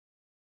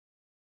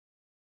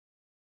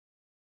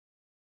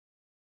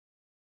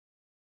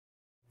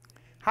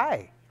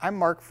Hi, I'm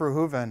Mark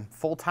Verhoeven,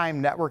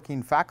 full-time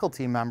networking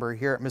faculty member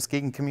here at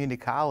Muskegon Community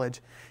College,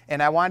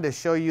 and I wanted to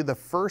show you the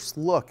first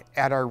look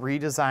at our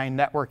redesigned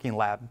networking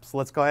lab. So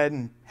let's go ahead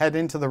and head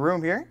into the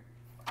room here.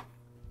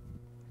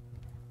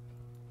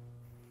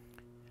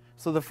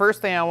 So the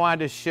first thing I wanted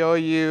to show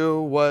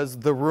you was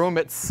the room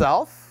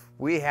itself.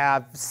 We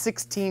have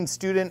 16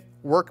 student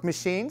work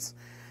machines.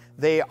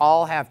 They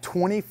all have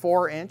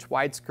 24-inch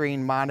widescreen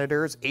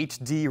monitors,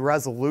 HD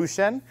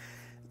resolution.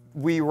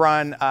 We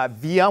run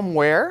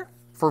VMware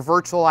for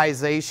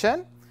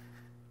virtualization.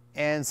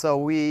 And so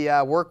we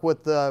work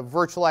with the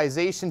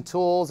virtualization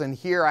tools, and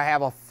here I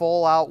have a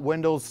full-out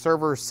Windows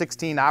Server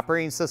 16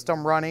 operating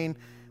system running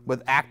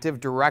with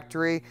Active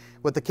Directory.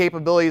 With the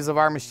capabilities of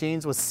our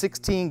machines, with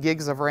 16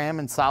 gigs of RAM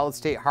and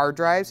solid-state hard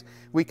drives,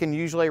 we can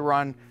usually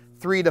run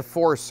 3 to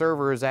 4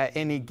 servers at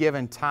any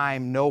given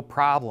time, no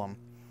problem.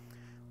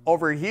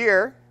 Over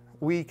here,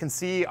 we can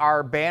see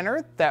our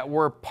banner that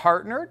we're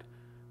partnered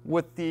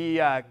with the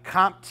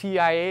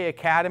CompTIA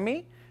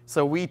Academy.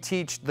 So we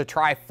teach the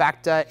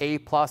trifecta, A+,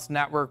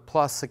 Network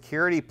Plus,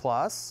 Security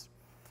Plus.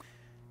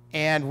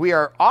 And we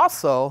are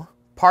also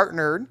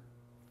partnered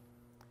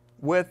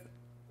with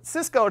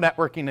Cisco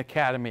Networking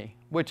Academy,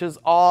 which is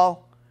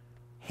all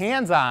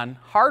hands-on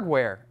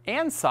hardware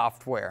and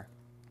software.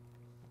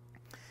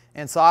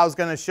 And so I was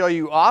going to show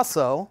you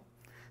also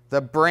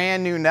the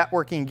brand new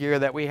networking gear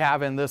that we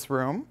have in this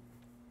room.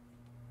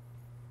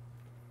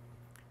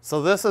 So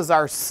this is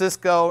our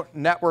Cisco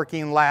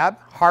Networking Lab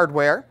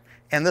hardware,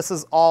 and this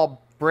is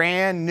all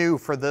brand new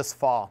for this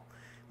fall.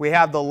 We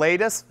have the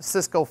latest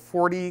Cisco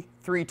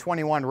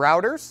 4321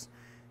 routers,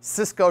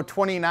 Cisco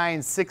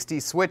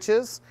 2960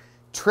 switches,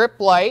 Trip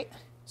Light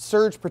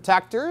surge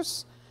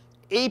protectors,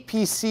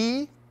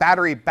 APC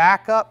battery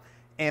backup,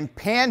 and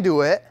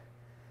Panduit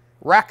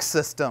rack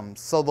systems.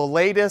 So the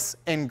latest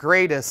and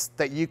greatest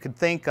that you could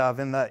think of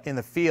in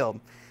the field.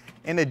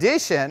 In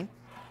addition,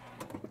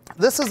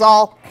 this is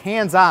all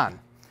hands-on.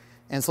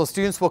 And so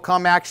students will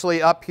come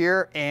actually up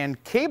here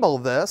and cable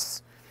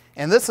this.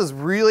 And this is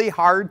really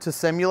hard to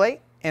simulate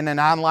in an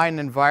online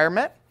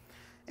environment.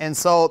 And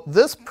so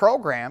this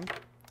program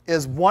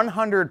is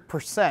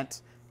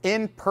 100%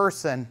 in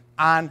person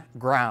on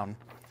ground.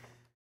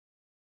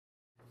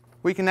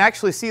 We can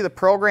actually see the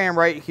program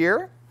right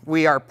here.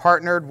 We are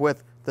partnered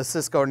with the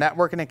Cisco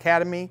Networking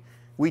Academy.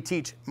 We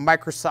teach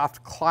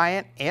Microsoft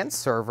Client and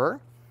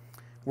Server.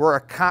 We're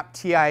a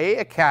CompTIA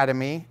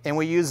Academy, and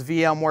we use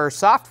VMware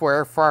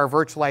software for our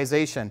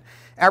virtualization.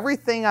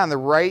 Everything on the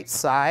right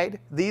side,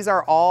 these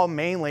are all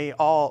mainly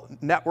all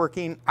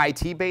networking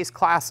IT-based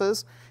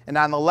classes. And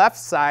on the left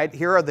side,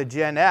 here are the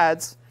gen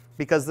eds,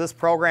 because this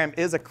program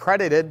is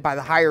accredited by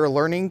the Higher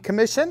Learning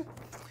Commission.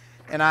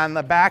 And on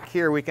the back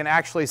here, we can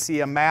actually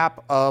see a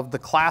map of the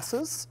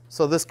classes.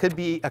 So this could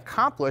be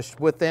accomplished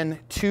within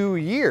 2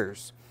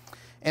 years.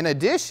 In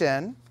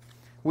addition,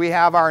 we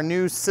have our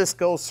new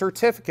Cisco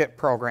certificate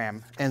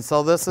program. And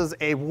so this is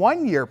a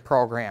 1-year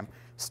program.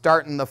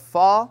 Start in the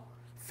fall,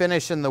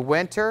 finish in the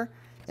winter,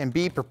 and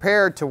be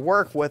prepared to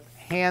work with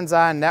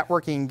hands-on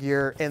networking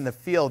gear in the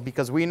field,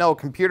 because we know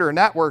computer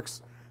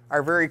networks are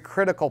a very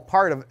critical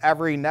part of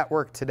every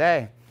network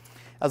today.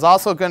 I was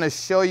also going to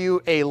show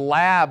you a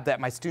lab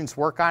that my students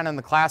work on in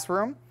the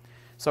classroom.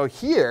 So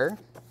here,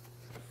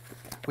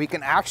 we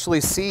can actually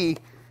see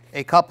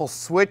a couple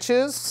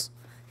switches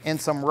and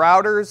some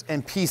routers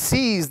and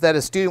PCs that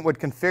a student would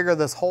configure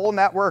this whole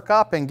network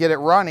up and get it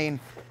running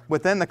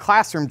within the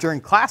classroom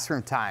during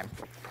classroom time.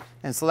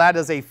 And so that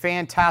is a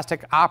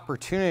fantastic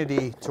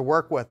opportunity to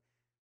work with.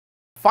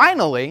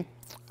 Finally,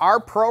 our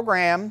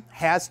program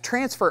has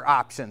transfer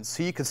options.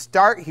 So you can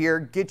start here,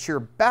 get your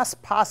best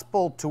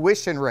possible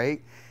tuition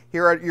rate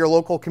here at your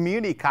local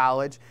community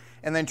college,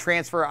 and then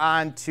transfer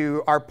on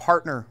to our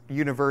partner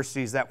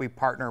universities that we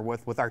partner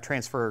with our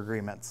transfer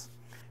agreements.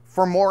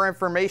 For more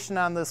information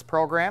on this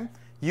program,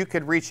 you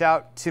could reach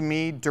out to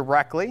me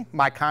directly.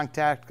 My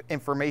contact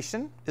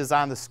information is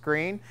on the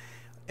screen.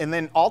 And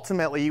then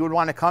ultimately, you would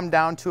want to come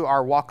down to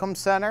our Welcome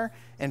Center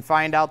and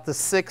find out the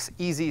 6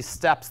 easy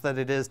steps that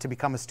it is to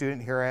become a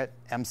student here at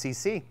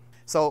MCC.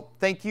 So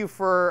thank you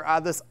for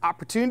this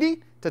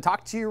opportunity to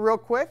talk to you real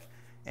quick,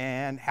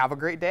 and have a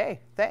great day.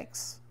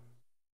 Thanks.